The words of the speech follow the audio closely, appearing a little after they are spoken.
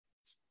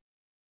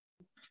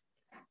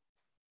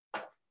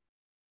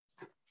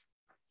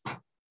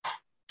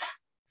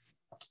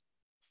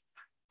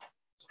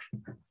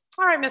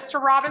All right,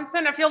 Mr.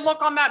 Robinson, if you'll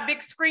look on that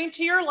big screen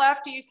to your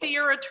left, do you see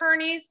your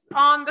attorneys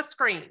on the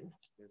screen?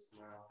 Yes,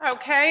 ma'am.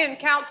 Okay, and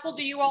counsel,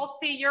 do you all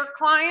see your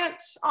client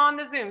on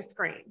the Zoom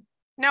screen?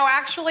 No,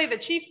 actually, the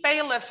chief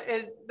bailiff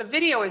the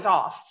video is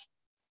off.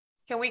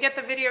 Can we get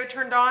the video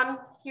turned on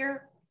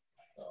here?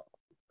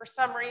 For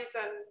some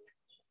reason,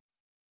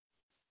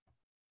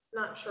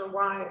 not sure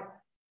why.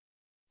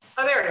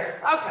 Oh, there it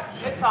is. Okay,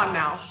 it's on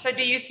now. So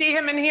do you see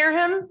him and hear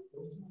him?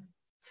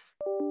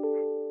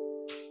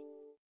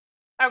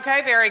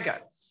 Okay, very good.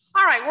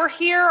 All right, we're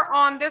here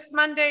on this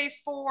Monday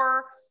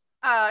for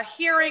a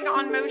hearing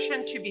on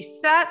motion to be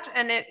set,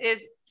 and it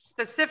is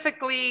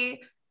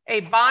specifically a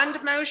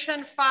bond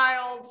motion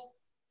filed,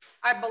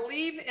 I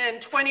believe, in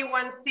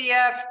 21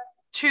 CF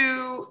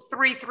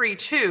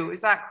 2332.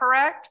 Is that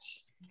correct?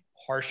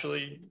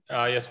 Partially,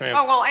 yes, ma'am.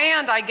 Oh, well,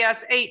 and I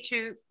guess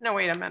 82, no,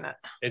 wait a minute.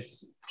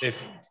 It's if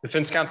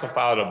defense counsel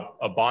filed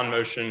a bond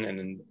motion and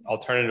then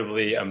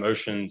alternatively a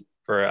motion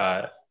for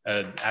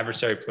an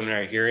adversary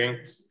preliminary hearing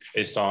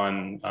based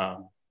on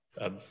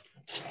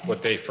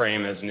what they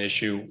frame as an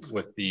issue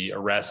with the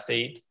arrest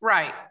date.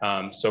 Right.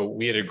 So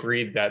we had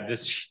agreed that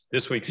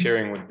this week's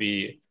hearing would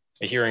be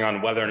a hearing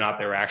on whether or not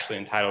they were actually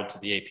entitled to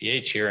the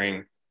APH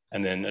hearing,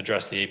 and then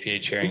address the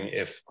APH hearing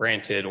if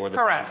granted, or the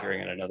bond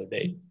hearing at another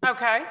date.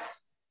 Okay.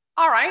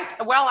 All right.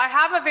 Well, I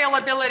have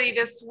availability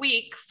this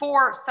week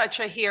for such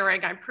a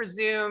hearing, I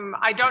presume.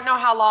 I don't know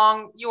how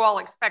long you all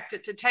expect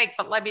it to take,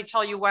 but let me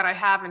tell you what I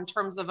have in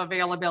terms of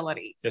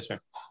availability. Yes, ma'am.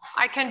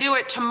 I can do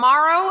it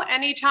tomorrow,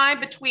 anytime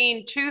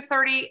between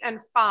 2:30 and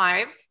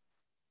 5.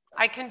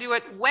 I can do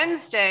it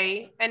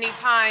Wednesday,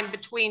 anytime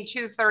between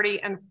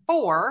 2:30 and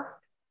 4.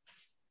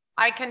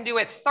 I can do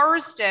it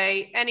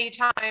Thursday,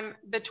 anytime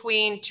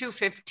between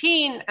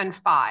 2:15 and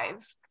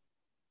 5.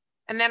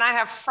 And then I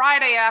have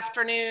Friday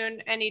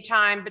afternoon,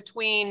 anytime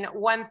between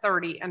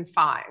 1:30 and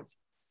 5.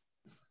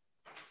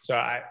 So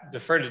I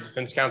defer to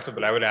defense counsel,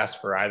 but I would ask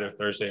for either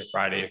Thursday or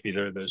Friday if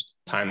either of those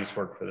times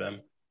work for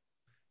them.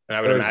 And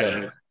I would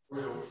imagine.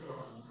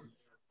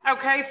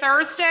 Okay,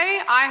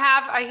 Thursday, I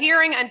have a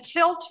hearing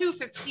until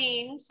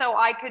 2:15, so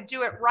I could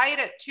do it right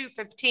at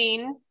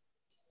 2:15.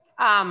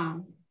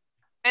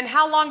 And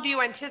how long do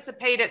you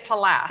anticipate it to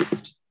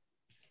last?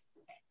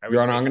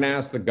 Your Honor, I'm going to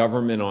ask the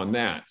government on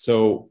that.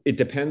 So it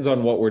depends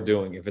on what we're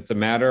doing. If it's a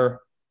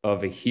matter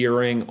of a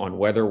hearing on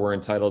whether we're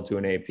entitled to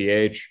an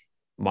APH,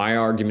 my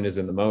argument is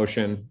in the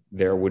motion.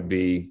 There would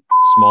be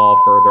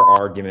small further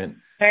argument.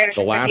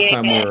 The last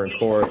time we were in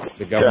court,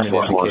 the government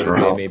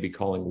indicated they may be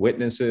calling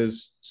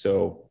witnesses.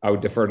 So I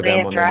would defer to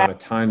them on the amount of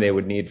time they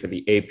would need for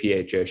the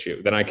APH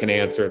issue. Then I can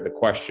answer the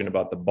question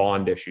about the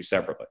bond issue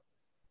separately.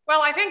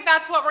 Well, I think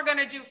that's what we're going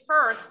to do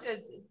first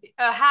is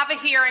have a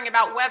hearing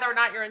about whether or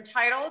not you're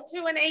entitled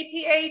to an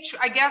APH.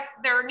 I guess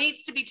there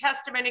needs to be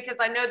testimony because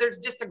I know there's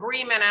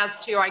disagreement as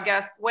to, I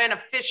guess, when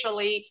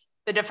officially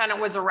the defendant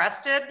was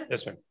arrested.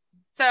 Yes, ma'am.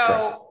 So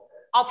Correct.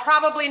 I'll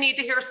probably need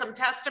to hear some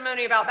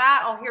testimony about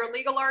that. I'll hear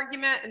legal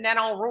argument and then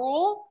I'll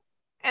rule.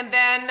 And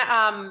then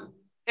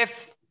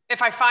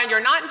if I find you're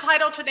not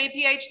entitled to an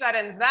APH, that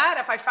ends that.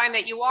 If I find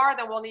that you are,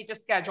 then we'll need to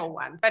schedule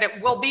one, but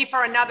it will be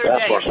for another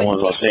day. That's what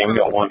someone's saying. We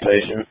got one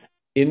patient.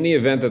 In the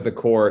event that the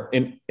court,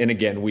 and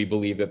again, we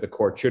believe that the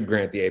court should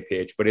grant the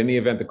APH, but in the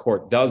event the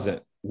court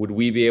doesn't, would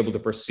we be able to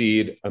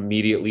proceed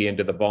immediately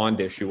into the bond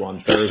issue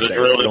on Thursday?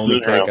 It should only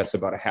take us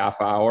about a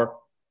half hour.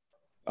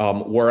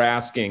 We're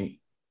asking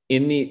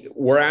on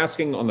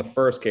the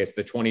first case,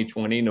 the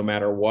 2020, no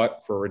matter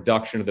what, for a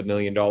reduction of the $1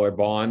 million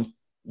bond,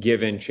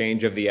 given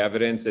change of the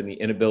evidence and the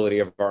inability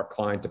of our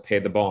client to pay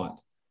the bond.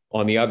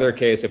 On the other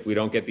case, if we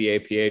don't get the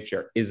APH,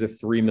 there is a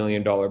 $3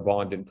 million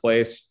bond in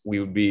place. We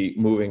would be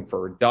moving for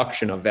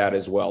reduction of that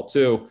as well,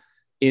 too,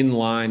 in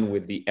line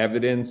with the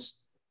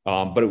evidence.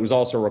 But it was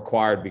also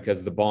required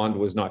because the bond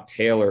was not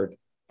tailored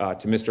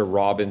to Mr.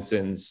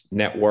 Robinson's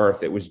net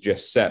worth. It was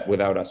just set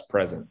without us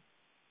present.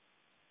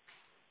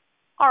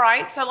 All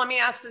right, so let me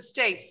ask the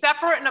state,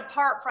 separate and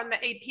apart from the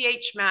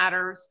APH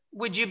matters,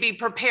 would you be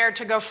prepared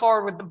to go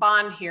forward with the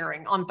bond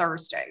hearing on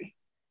Thursday?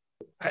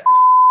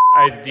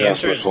 The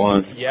answer is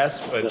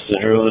yes, but this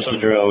is the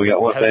drill. We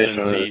got one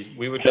patient.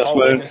 We would call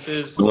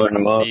witnesses.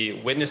 The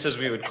witnesses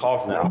we would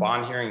call for the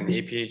bond hearing,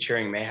 the APH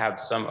hearing may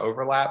have some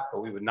overlap, but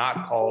we would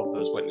not call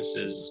those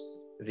witnesses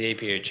if the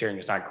APH hearing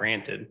is not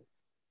granted.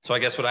 So I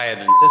guess what I had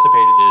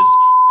anticipated is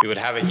we would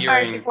have a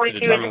hearing to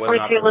determine whether or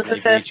not there was an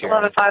APH hearing.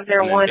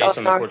 And based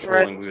on the court's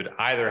ruling, we would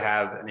either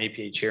have an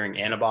APH hearing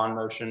and a bond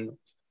motion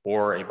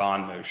or a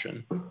bond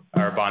motion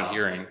or a bond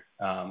hearing.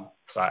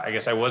 So I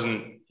guess I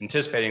wasn't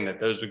anticipating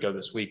that those would go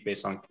this week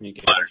based on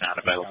communication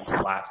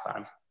last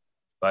time,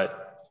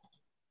 but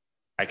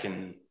I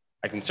can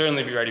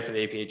certainly be ready for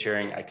the APH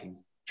hearing. I can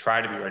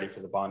try to be ready for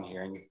the bond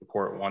hearing if the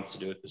court wants to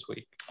do it this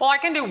week. Well, I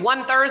can do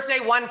one Thursday,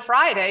 one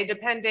Friday,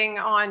 depending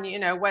on,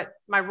 what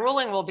my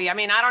ruling will be. I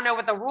mean, I don't know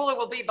what the ruling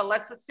will be, but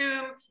let's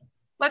assume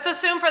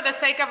for the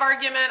sake of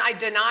argument, I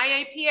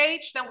deny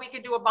APH, then we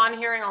could do a bond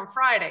hearing on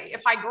Friday.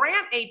 If I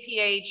grant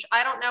APH,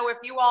 I don't know if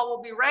you all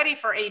will be ready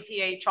for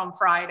APH on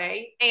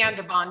Friday and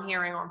a bond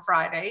hearing on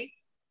Friday.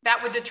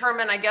 that would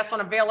determine, I guess,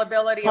 on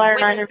availability of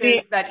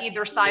witnesses that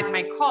either side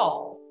may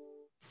call.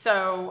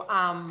 So,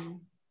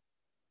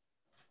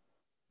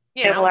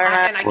 you know,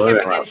 and I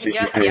can't begin to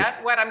guess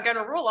yet what I'm going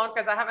to rule on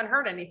because I haven't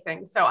heard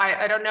anything. So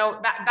I don't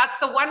know. That's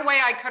the one way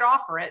I could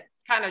offer it,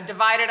 kind of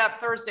divide it up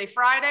Thursday,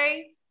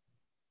 Friday,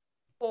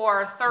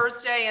 or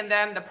Thursday. And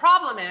then the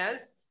problem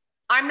is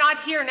I'm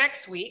not here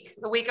next week,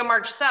 the week of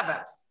March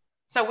 7th.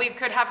 So we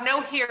could have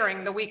no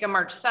hearing the week of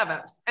March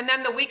 7th. And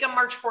then the week of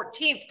March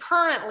 14th,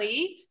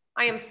 currently,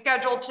 I am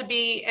scheduled to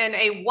be in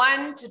a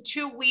 1 to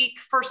 2 week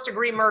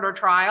first-degree murder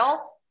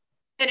trial.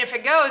 And if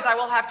it goes, I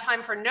will have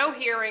time for no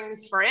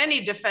hearings for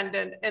any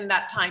defendant in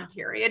that time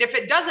period. If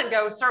it doesn't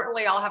go,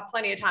 certainly I'll have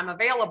plenty of time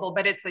available,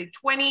 but it's a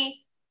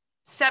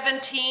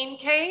 2017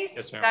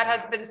 case that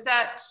has been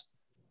set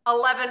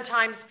 11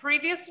 times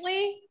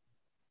previously.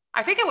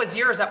 I think it was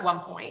yours at one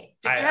point.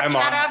 Did you have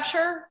Chad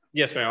Absher?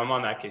 Yes, ma'am. I'm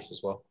on that case as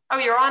well. Oh,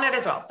 you're on it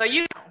as well. So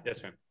you know.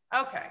 Yes, ma'am.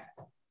 Okay.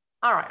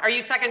 All right. Are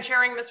you second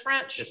chairing, Ms.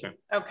 French? Yes, ma'am.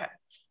 Okay.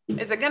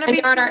 Is it going to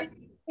be?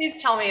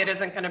 Please tell me it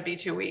isn't going to be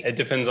 2 weeks. It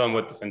depends on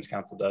what defense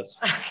counsel does.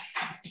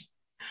 Okay.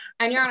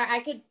 And Your Honor, I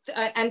could,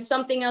 and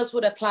something else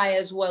would apply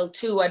as well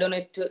too. I don't know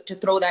if to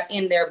throw that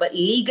in there, but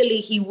legally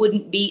he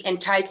wouldn't be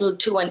entitled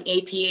to an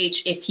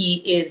APH if he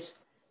is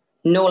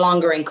no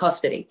longer in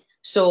custody.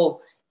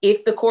 So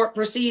if the court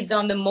proceeds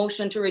on the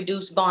motion to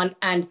reduce bond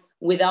and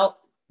without,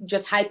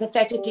 just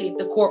hypothetically, if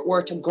the court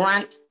were to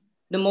grant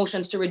the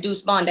motions to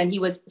reduce bond and he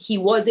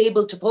was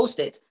able to post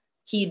it,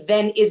 he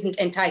then isn't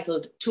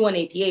entitled to an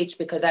APH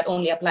because that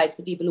only applies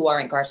to people who are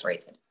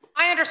incarcerated.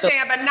 I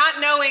understand, but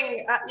not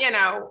knowing, you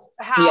know,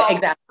 how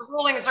the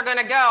rulings are going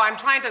to go, I'm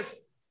trying to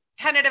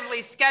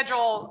tentatively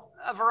schedule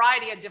a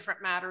variety of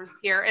different matters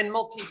here in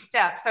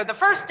multi-steps. So the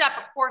first step,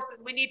 of course,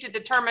 is we need to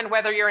determine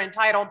whether you're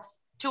entitled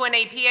to an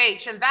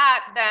APH, and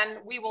that then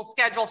we will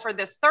schedule for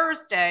this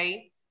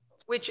Thursday,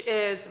 which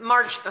is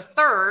March the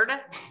 3rd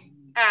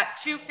at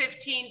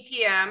 2:15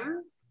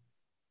 p.m.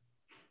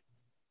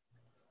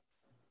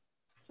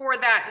 for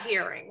that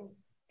hearing.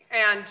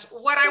 And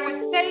what I would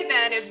say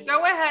then is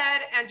go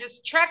ahead and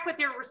just check with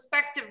your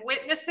respective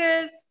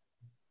witnesses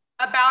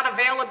about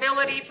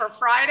availability for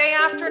Friday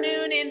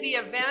afternoon in the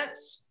event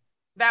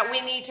that we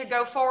need to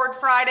go forward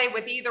Friday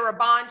with either a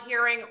bond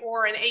hearing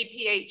or an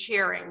APH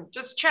hearing.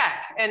 Just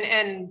check,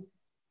 and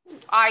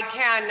I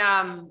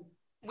can,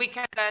 we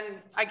can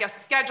then, I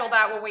guess, schedule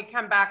that when we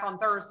come back on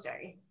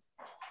Thursday.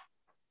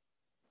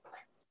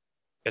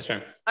 Yes,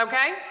 ma'am.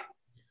 Okay.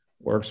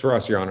 Works for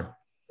us, Your Honor.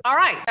 All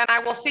right, then I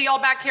will see y'all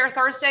back here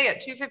Thursday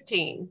at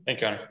 2:15.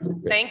 Thank you, Honor.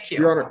 Thank you.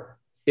 Your Honor,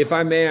 if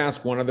I may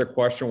ask one other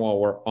question while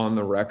we're on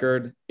the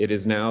record, it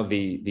is now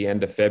the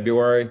end of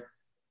February,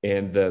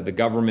 and the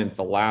government,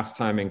 the last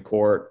time in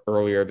court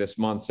earlier this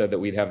month, said that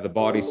we'd have the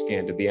body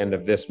scanned at the end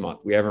of this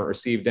month. We haven't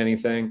received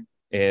anything,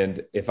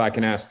 and if I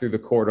can ask through the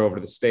court over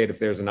to the state if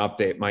there's an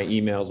update, my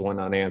emails went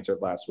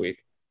unanswered last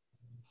week.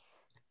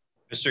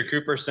 Mr.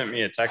 Cooper sent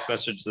me a text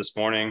message this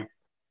morning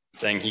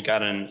saying he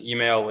got an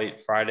email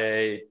late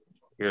Friday.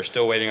 We are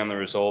still waiting on the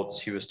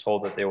results. He was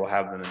told that they will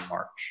have them in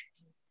March.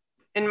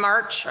 In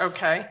March,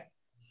 okay.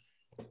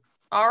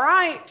 All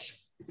right.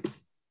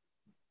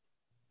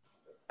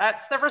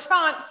 That's the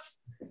response.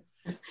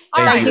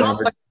 All right.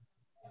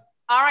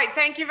 All right,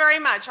 thank you very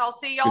much. I'll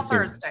see y'all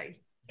Thursday.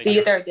 See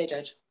you Thursday,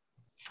 Judge.